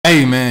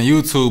man,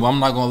 YouTube, I'm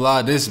not gonna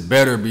lie, this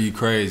better be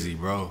crazy,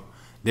 bro.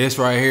 This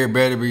right here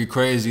better be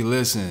crazy.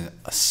 Listen,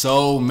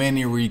 so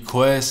many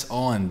requests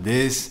on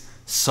this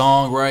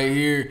song right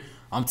here.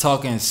 I'm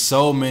talking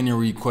so many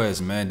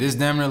requests, man. This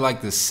damn near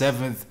like the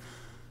 7th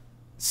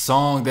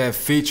song that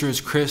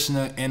features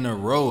Krishna in a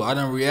row. I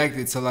done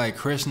reacted to like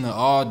Krishna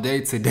all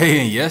day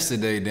today and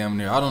yesterday, damn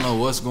near. I don't know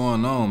what's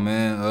going on,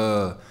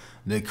 man.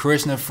 The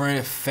Krishna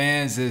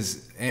fans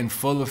is in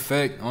full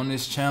effect on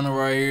this channel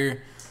right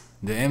here.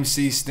 The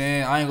MC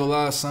stand, I ain't gonna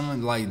lie,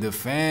 some like the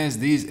fans,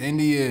 these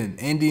Indian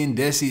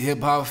Desi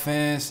hip hop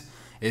fans,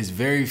 is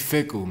very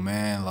fickle,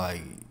 man.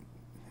 Like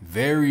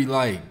very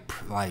like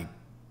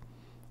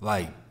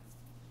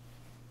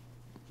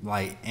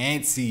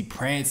antsy,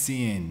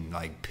 prancy, and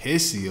like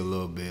pissy a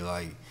little bit.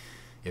 Like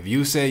if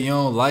you say you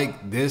don't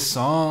like this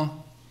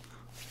song,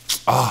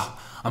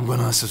 I'm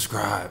gonna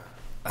unsubscribe.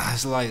 I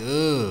was like,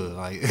 ugh,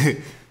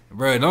 like.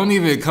 Bro, don't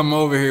even come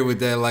over here with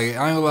that. Like,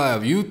 I ain't gonna lie,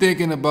 if you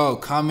thinking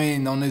about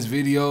commenting on this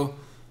video,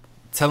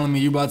 telling me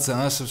you about to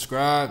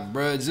unsubscribe,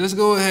 bro, just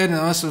go ahead and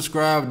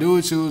unsubscribe. Do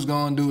what you was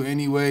gonna do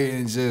anyway,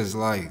 and just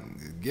like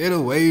get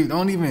away.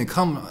 Don't even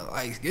come,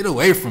 like, get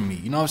away from me.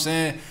 You know what I'm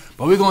saying?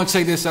 But we gonna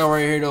check this out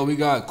right here though. We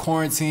got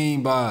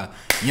Quarantine by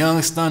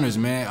Young Stunners,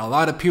 man. A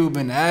lot of people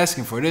been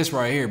asking for this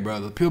right here,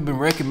 brother. People been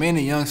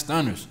recommending Young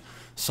Stunners,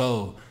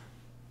 so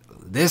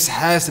this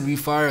has to be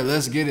fire.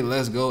 Let's get it.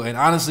 Let's go. And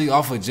honestly,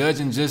 off of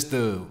judging just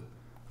the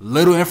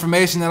little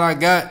information that I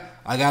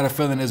got a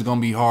feeling it's going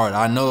to be hard.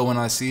 I know it when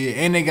I see it.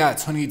 And they got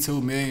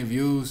 22 million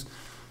views.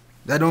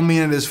 That don't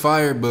mean it is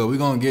fire, but we're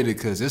going to get it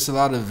because there's a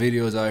lot of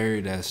videos out here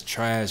that's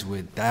trash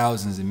with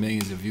thousands and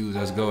millions of views.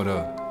 Let's go,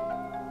 though.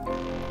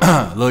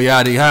 Lil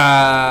Yachty,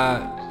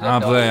 ha. No,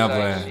 I'm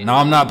playing. No,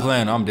 I'm not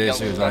playing. I'm dead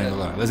serious. I ain't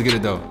gonna lie. Let's get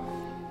it, though.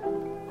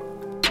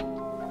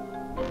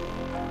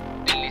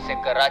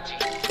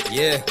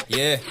 Yeah.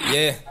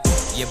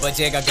 ये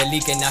बजेगा गली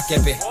के नाके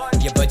पे,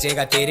 ये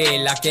बजेगा तेरे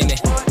इलाके में,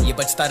 ये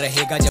बजता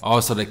रहेगा जब.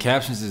 Also the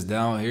captions is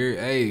down here.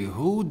 Hey,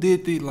 who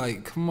did the,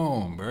 like, come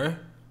on, bruh.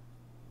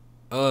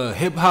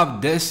 Hip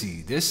Hop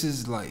Desi. This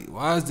is like,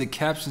 why is the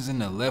captions in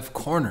the left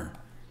corner?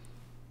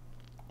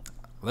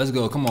 Let's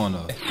go, come on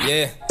though.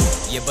 Yeah.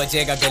 ये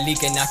बजेगा गली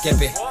के नाके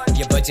पे,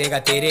 ये बजेगा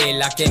तेरे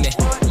इलाके में,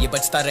 ये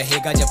बजता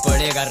रहेगा जब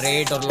पड़ेगा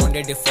रेड और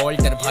लौंडे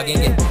डिफॉल्टर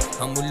भागेंगे.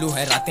 हम उल्लू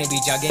हैं, रातें भी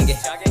जागेंगे,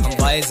 हम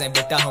वाइज हैं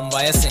बेटा, हम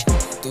वायस हैं.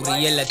 तू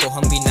रियल है तो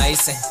हम भी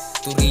नाइस हैं,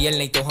 तू रियल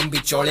नहीं तो हम भी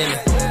चौड़े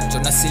में. जो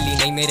नस्ली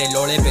नहीं मेरे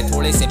लोड़े पे,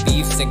 थोड़े से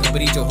बीफ से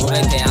घबरी जो हो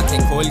रहे थे.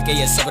 आंखें खोल के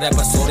ये सब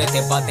रैपर सो रहे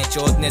थे, बातें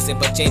चोदने से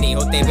बच्चे नहीं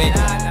होते वे.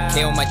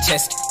 Kill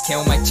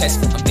my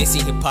chest, हम देसी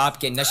हिप हॉप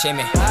के नशे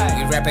में.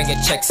 We rapping get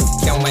checks,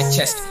 kill my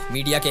chest.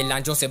 Media के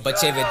लांचों से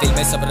बचे हुए, दिल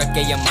में सब रख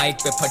के ये माइक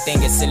पे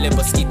फटेंगे.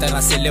 सिलेबस की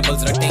तरह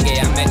सिलेबल्स रटेंगे.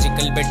 या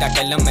मैजिकल बेटा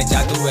कलम में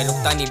जादू है,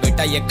 रुकता नहीं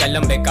बेटा ये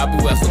कलम में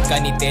काबू है. खुद का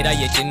नहीं तेरा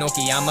ये जिन्नों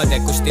की आमद है,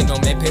 कुछ दिनों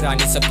में फिर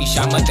आनी सबकी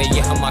शामत है.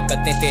 ये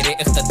हमाकतें तेरे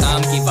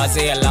इख्तिताम की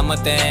वाज़े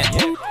अलामत है.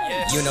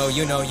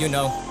 You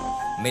know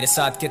मेरे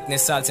साथ कितने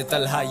साल से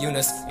तलहा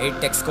यूनुस.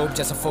 8x स्कोप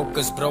जैसा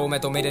फोकस ब्रो, मैं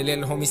तो मेरे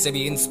लिल होमी से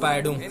भी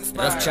इंस्पायर्ड हूँ.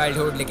 रफ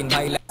चाइल्डहुड लेकिन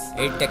भाई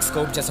 8x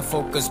स्कोप जैसा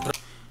focus bro.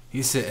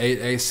 He said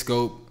 8x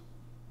scope,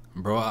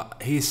 bro.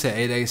 He said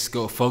 8x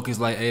scope, focus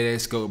like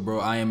 8x scope, bro.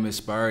 I am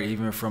inspired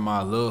even from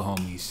my little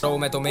homies. Bro,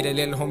 मैं तो मेरे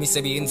लिल होमी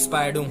से भी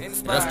इंस्पायर्ड हूँ.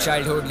 रफ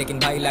चाइल्डहुड लेकिन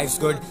भाई लाइफ्स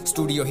गुड.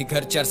 स्टूडियो ही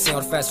घर, चर्चे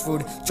और फास्ट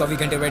फूड. 24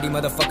 घंटे ready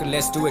motherfucker,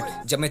 let's do it.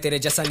 जब मैं तेरे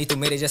जैसा नहीं, तू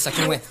मेरे जैसा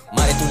क्यों है?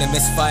 मारे तूने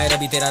मिस फायर,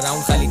 अभी तेरा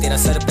राउंड खाली. तेरा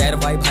सर पैर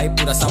भाई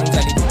पूरा साउंड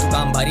खाली. तू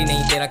काम भारी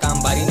नहीं, तेरा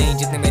काम भारी नहीं.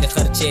 जितने मेरे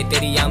खर्चे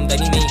तेरी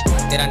आमदनी नहीं.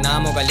 तेरा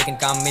नाम होगा लेकिन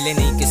काम मिले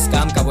नहीं. किस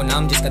काम का वो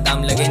नाम जिसका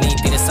दाम लगे नहीं.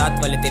 तेरे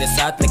साथ वाले तेरे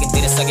साथ लेकिन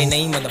तेरे सगे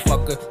नहीं.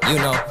 Motherfucker, you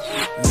know.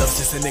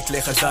 लफ्ज़ से निकले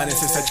खजाने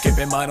से, सच के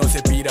पैमानों से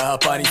पी रहा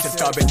पानी. सिर्फ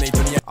काबिल नहीं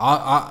दुनिया.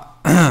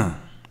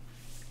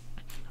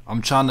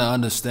 I'm trying to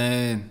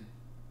understand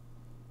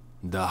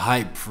the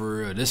hype for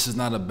real. This is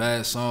not a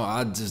bad song.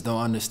 I just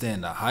don't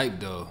understand the hype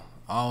though.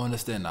 I don't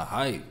understand the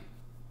hype.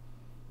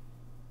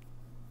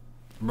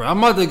 Bro,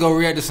 I'm about to go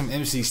react to some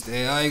MC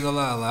Stan. I ain't gonna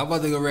lie. Like, I'm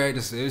about to go react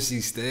to some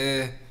MC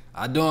Stan.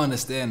 I don't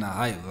understand the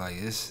hype.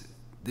 Like, it's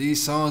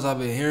these songs I've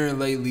been hearing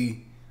lately.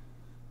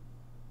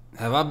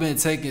 Have I been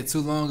taking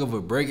too long of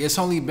a break? It's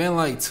only been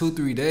like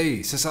 2-3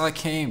 days since I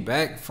came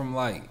back from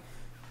like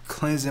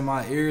cleansing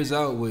my ears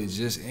out with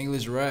just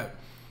English rap.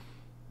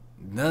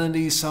 None of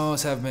these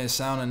songs have been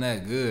sounding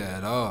that good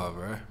at all,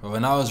 bro. But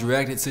when I was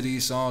reacting to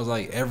these songs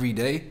like every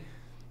day,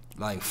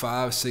 like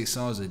 5-6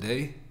 songs a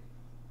day,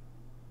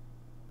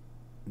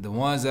 the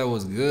ones that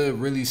was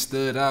good really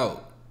stood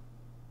out.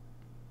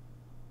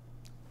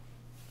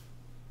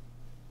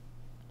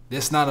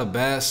 It's not a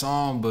bad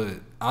song, but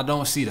I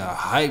don't see the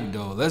hype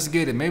though. Let's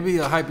get it. Maybe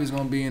the hype is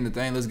gonna be in the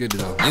thing. Let's get it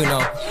though. You know.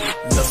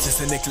 लफ्ज़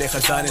से निकले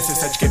खजाने से,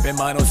 सच के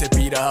पैमानों से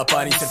P रहा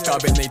पानी. सिर्फ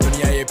काबिल नहीं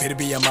दुनिया ये, फिर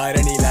भी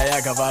हमारे नहीं लाया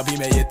गवाह भी.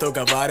 मैं ये तो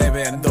गवार है,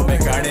 वे अंधों में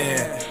गाने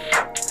हैं.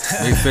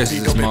 Big fish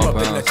is a small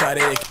pound.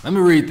 Let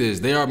me read this.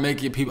 They are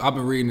making people, I've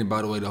been reading it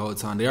by the way the whole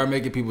time. They are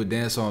making people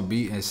dance on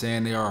beat and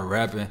saying they are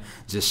rapping.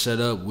 Just shut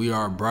up, we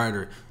are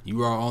brighter.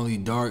 You are only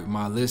dark,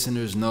 my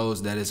listeners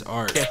knows that it's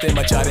art. कहते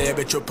मचा रहे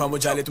अबे चुप हम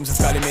उजाले तुम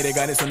संस्काले मेरे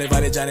गाने सुनने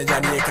वाले जाने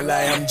जानिए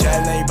खलाए हम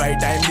जेल नहीं भाई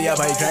टाइम दिया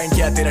भाई ग्राइंड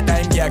किया तेरा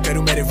टाइम क्या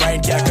करूं मैं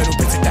रिवाइंड क्या करूं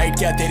फिर से टाइट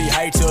क्या तेरी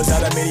हाइट से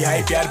ज्यादा मेरी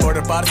हाइट प्यार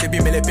बॉर्डर पार से भी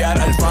मिले प्यार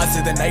अल्फाज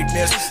से द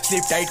नाइटमेयर्स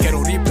स्लीप टाइट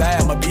करूं reply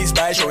I'm a beast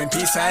by showing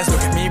peace signs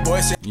look at me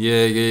boys.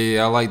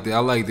 Yeah, I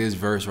like this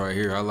verse right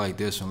here. I like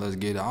this one. Let's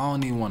get it. I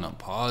don't even want to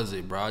pause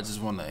it, bro. I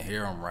just want to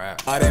hear him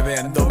rap. अरे वे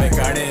अंधों में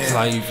गाने That's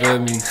how you feel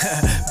me?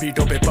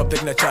 बीटों पे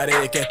public नचा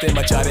रहे कहते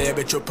मचा रहे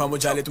अबे चुप हम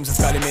उजाले तुम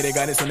संस्काले मेरे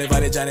गाने सुनने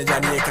वाले जाने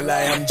जानिए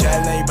खलाए हम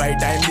जेल नहीं भाई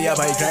टाइम दिया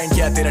भाई ग्राइंड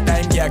किया तेरा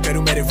टाइम क्या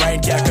करूं मैं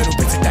रिवाइंड क्या करूं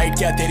फिर से टाइट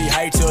क्या तेरी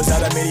हाइट से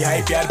ज्यादा मेरी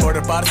हाइट प्यार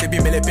बॉर्डर पार से भी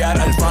मिले प्यार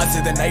अल्फाज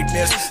से द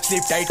नाइटमेयर्स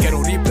स्लीप टाइट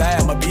करूं reply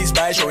I'm a beast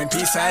by showing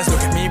peace signs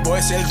look at me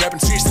boys still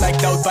rapping streets like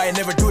doubt by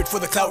never do it for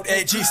the clout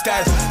AG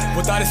style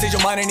वो तारे से जो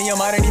माने नहीं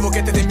हमारे नहीं वो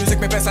कहते थे म्यूजिक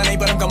में पैसा नहीं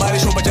पर हम कमा रहे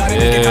शो बजा रहे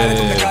मिलके खा रहे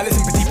तुमने काले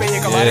सिंपैथी पे ये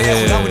कमा रहे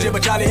खुदा मुझे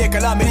बचा ले ये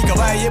कला मेरी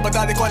गवाह ये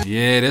बता दे कौन.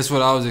 Yeah, that's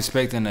what I was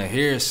expecting to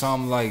hear,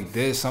 something like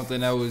this,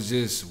 something that was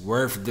just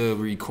worth the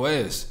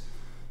request.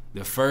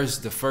 The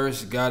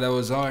first guy that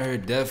was on here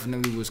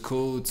definitely was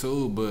cool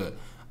too, but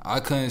I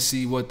couldn't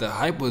see what the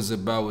hype was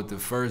about with the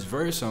first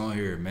verse on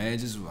here, man.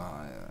 Just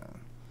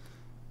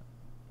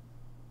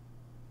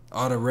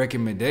all the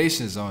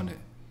recommendations on it.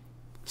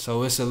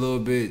 So it's a little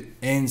bit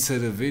into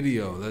the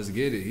video. Let's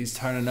get it. He's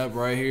turning up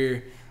right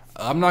here.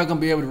 I'm not going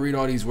to be able to read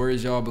all these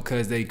words, y'all,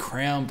 because they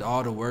crammed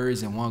all the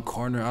words in one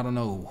corner. I don't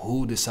know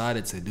who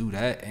decided to do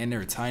that, and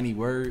they're tiny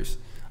words.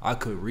 I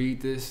could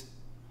read this,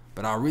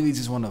 but I really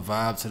just want to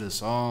vibe to the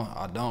song.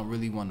 I don't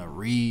really want to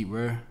read,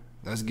 bruh.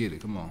 Let's get it,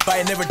 come on.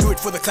 I never do it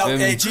for the clout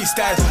AG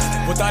style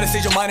वो तारे से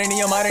जो माने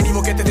नहीं हमारे नहीं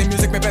वो कहते थे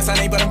म्यूजिक में पैसा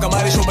नहीं पर हम कमा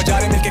रहे शो बजा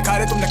रहे मिलके खा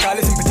रहे तुमने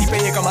काले सिंपैथी पे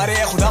ये कमा रहे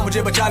हैं खुदा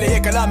मुझे बचा ले ये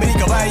कला मेरी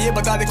गवाह ये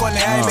बता दे कौन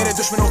है मेरे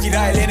दुश्मनों की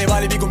राय लेने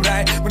वाले भी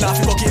गुमराह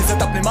मुनाफिकों की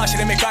इज्जत अपने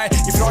माशरे में काए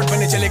ये फ्रॉड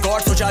बनने चले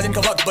गॉड सोचा दिन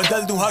का वक्त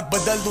बदल दूं हक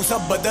बदल दूं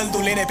सब बदल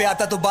दूं लेने पे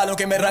आता तो बालों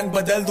के मैं रंग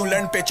बदल दूं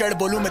लड़न पे चढ़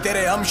बोलूं मैं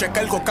तेरे हम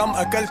शक्ल को कम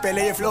अकल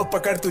पहले ये फ्लो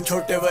पकड़ तू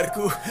छोटे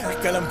वर्कू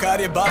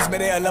कलमकार ये बास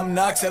मेरे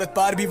अलमनाक सरत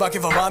पार भी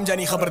वाकिफ अवाम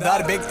जानी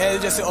खबरदार बिग एल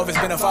जैसे ऑफिस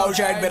बिन अ फाउल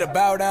शायद मेरा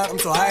bow down I'm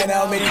so high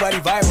now मेरी बारी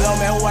vibe low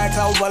मैं हूँ white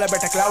cloud वाला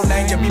बैठा cloud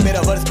 9 जब भी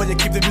मेरा वर्स बजे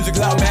keep the music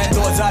loud man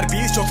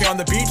 2020 choke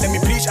on the beat let me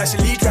preach I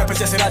should lead rapper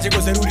जैसे राजे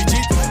को जरूरी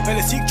जीत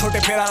पहले सीख छोटे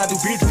फिर आना तू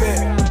beat पे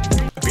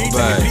beat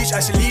let me preach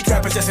I should lead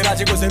rapper जैसे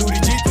राजे को जरूरी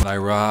जीत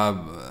like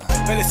Rob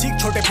पहले सीख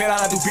छोटे फिर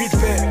आना तू beat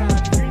पे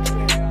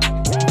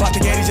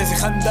बातें गहरी जैसे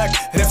खंदक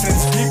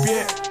reference deep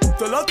ये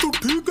तला तू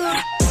ठीक है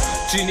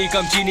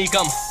चीनी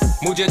कम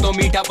मुझे तो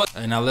मीठा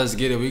And now let's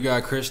get it. We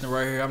got Krishna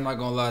right here. I'm not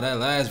gonna lie, that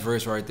last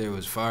verse right there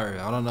was fire.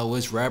 I don't know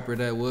which rapper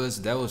that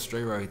was. That was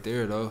straight right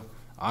there though,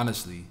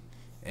 honestly.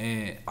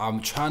 And I'm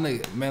trying to,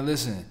 man,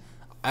 listen.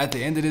 At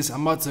the end of this,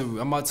 I'm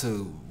about to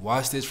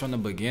watch this from the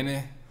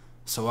beginning,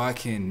 so I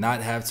can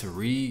not have to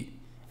read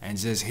and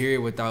just hear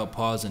it without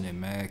pausing it,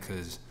 man.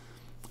 Cause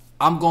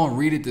I'm gonna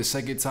read it the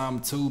second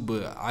time too,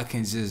 but I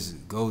can just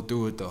go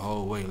through it the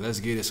whole way. Let's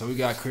get it. So we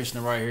got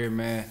Krishna right here,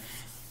 man.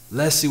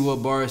 Let's see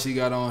what bars he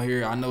got on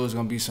here. I know it's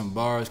gonna be some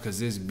bars because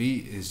this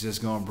beat is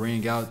just gonna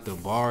bring out the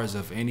bars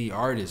of any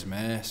artist,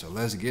 man. So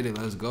let's get it,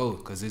 let's go.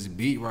 Cause this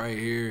beat right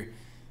here,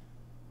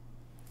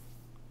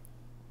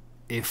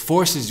 it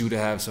forces you to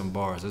have some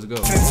bars. Let's go.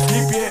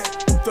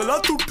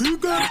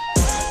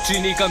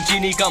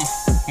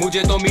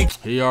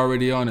 He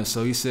already on it.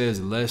 So he says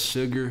less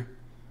sugar,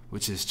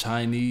 which is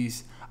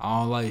Chinese. I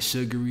don't like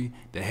sugary.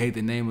 They hate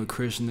the name of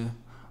Krishna.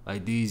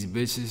 Like these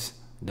bitches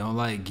don't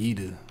like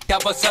Gita. क्या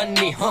पसंद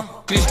नहीं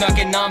हाँ कृष्णा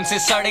के नाम से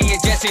सड़े ये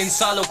जैसे इन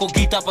सालों को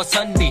गीता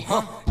पसंद नहीं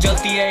हाँ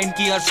जलती है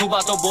इनकी हर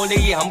सुबह तो बोले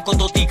ये हमको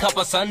तो तीखा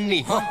पसंद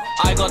नहीं हाँ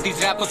I got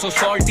these rappers so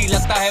salty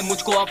लगता है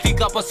मुझको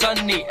अफ्रीका पसंद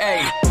नहीं ay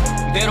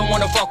they don't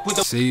wanna fuck with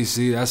the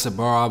see that's a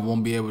bar I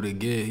won't be able to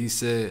get. He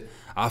said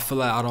I feel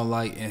like I don't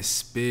like and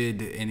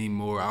spit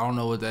anymore. I don't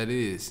know what that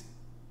is.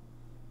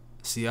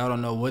 See, I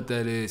don't know what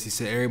that is. He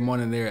said every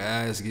morning their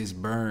ass gets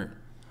burnt,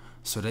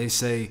 so they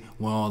say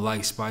we don't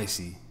like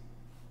spicy.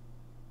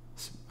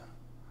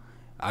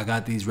 I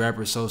got these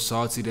rappers so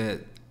salty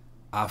that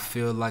I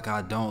feel like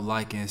I don't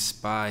like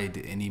inspired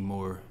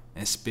anymore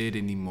and spit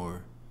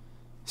anymore.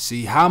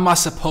 See, how am I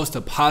supposed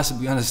to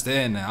possibly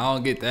understand that? I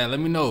don't get that. Let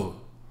me know.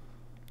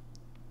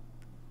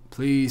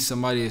 Please,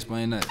 somebody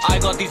explain that. I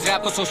got these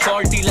rappers so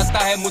salty लगता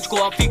है मुझको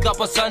Africa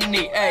पसंद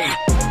नहीं ay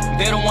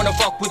they don't wanna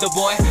fuck with the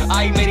boy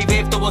आई मेरी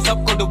wave तो वो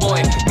सबको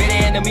डुबोए मेरे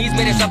enemies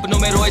मेरे सपनों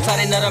में रोए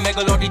सारे नरम है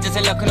गलोटी जैसे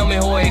लखनऊ में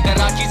होए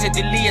कराची से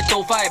दिल्ली ये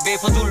तोहफा है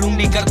बेफजूल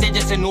लुंडी करते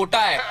जैसे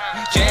नोटा है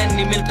चैन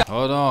नहीं मिलता.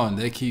 Hold on,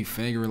 they keep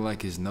fingering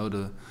like it's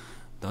Noda.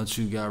 Don't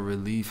you got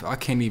relief? I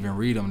can't even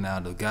read them now.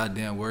 The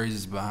goddamn words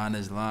is behind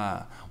this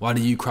line. Why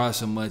do you cry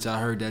so much? I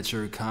heard that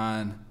your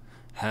kind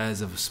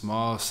has a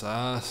small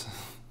size.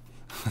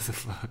 What the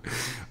fuck?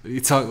 You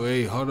talk,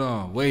 wait, hold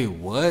on. Wait,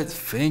 what?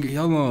 Finger?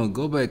 Hold on,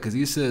 go back, because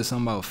you said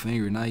something about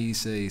finger. Now you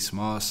say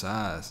small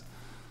size.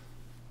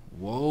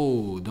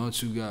 Whoa,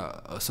 don't you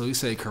got... So you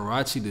say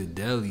Karachi to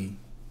Delhi.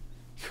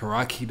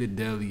 Karachi to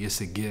Delhi,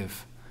 it's a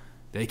gift.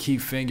 They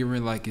keep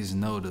fingering like it's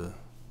Noda.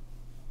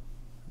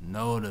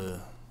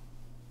 Noda.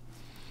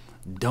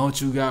 Don't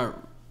you got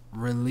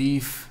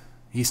relief?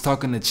 He's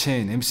talking to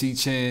Chen, MC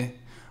Chen.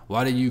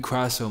 Why do you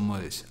cry so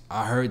much?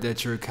 I heard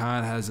that your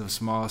kind has a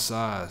small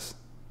size.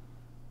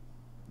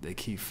 They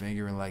keep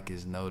fingering like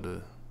it's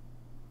Noda.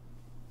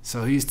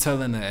 So he's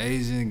telling the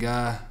Asian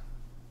guy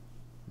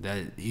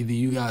that either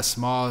you got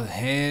small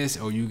hands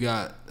or you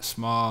got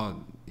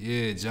small,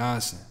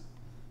 Johnson.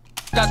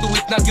 तू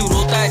इतना क्यों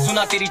रोता है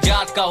सुना तेरी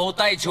जात का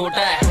होता है छोटा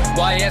है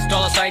YS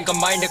डॉलर साइन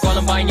कंबाइंड है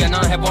कॉलम्बाइन या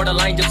ना है बॉर्डर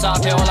लाइन जब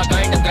साथ है all a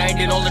kind of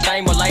grinding all the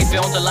time और लाइफ है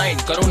ऑन द लाइन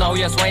करूँ ना हो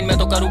या स्वाइन मैं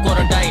तो करूँ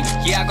quarantine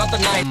yeah I got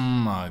the night. Oh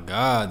my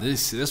God,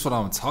 this what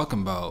I'm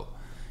talking about.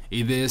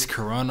 Either it's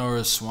corona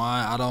or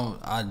swine.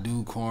 I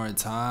do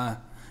quarantine.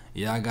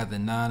 Yeah, I got the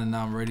 9 and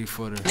I'm ready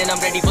for the... And I'm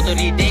ready for the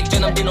retake.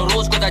 जन्मदिनों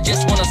रोज को I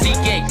just wanna see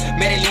cake.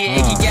 मेरे लिए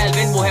एक ही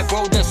Calvin वो है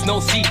bro there's no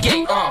C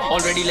cake.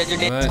 Already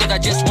legendary को I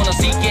just wanna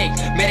see cake.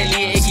 मेरे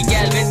लिए एक ही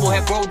Calvin वो है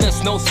bro there's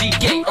no C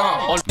cake.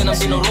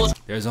 जन्मदिनों rose.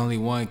 There's only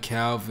one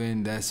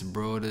Calvin, that's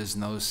bro there's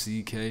no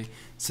CK.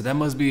 So that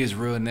must be his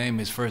real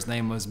name. His first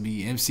name must be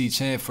MC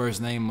Chen.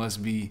 First name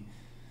must be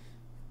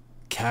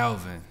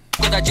Calvin.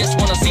 I just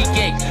wanna see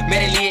cake.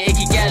 मेरे लिए एक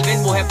ही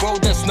Calvin वो है bro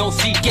there's no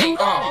C cake.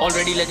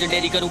 Already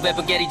legendary करूँ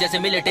weapon carry जैसे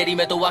military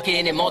मैं तो आके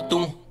इन्हें मौत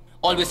दूँ.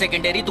 Always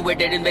secondary तू है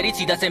dead and very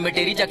सीधा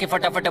cemetery जाके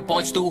फटाफट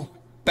पहुँच तू.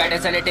 Bad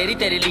and sanitary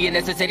तेरे लिए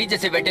necessary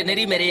जैसे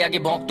veterinary मेरे आगे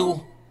भौंक तू.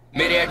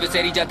 मेरे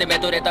एडवर्सरी जाते मैं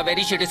तो रहता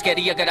वेरी शिट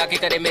स्कैरी अगर आके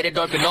करे मेरे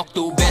डॉट पे नॉक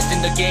तू. बेस्ट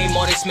इन द गेम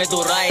और इसमें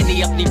दो राय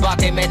नहीं अपनी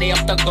बातें मैंने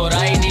अब तक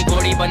दोहराई नहीं.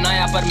 घोड़ी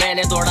बनाया पर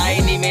मैंने दौड़ाई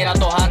नहीं. मेरा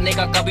तो हारने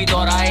का कभी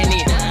दोहराए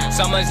नहीं.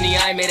 समझ नहीं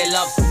आए मेरे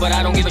लफ्ज पर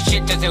I don't give a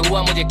shit जैसे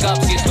हुआ मुझे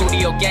कब. ये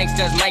स्टूडियो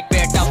गैंगस्टर्स माइक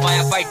पे टफ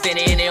आया फाइट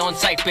देने इन्हें ऑन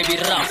साइट पे भी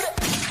rough.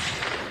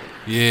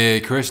 Yeah,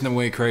 Krishna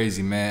went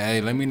crazy, man.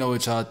 Hey, let me know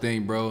what y'all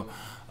think, bro.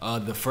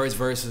 The first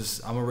verse is,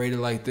 I'm gonna rate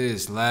it like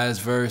this.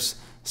 Last verse,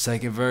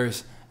 second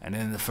verse, and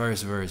then the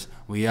first verse.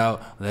 We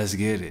out. Let's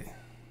get it.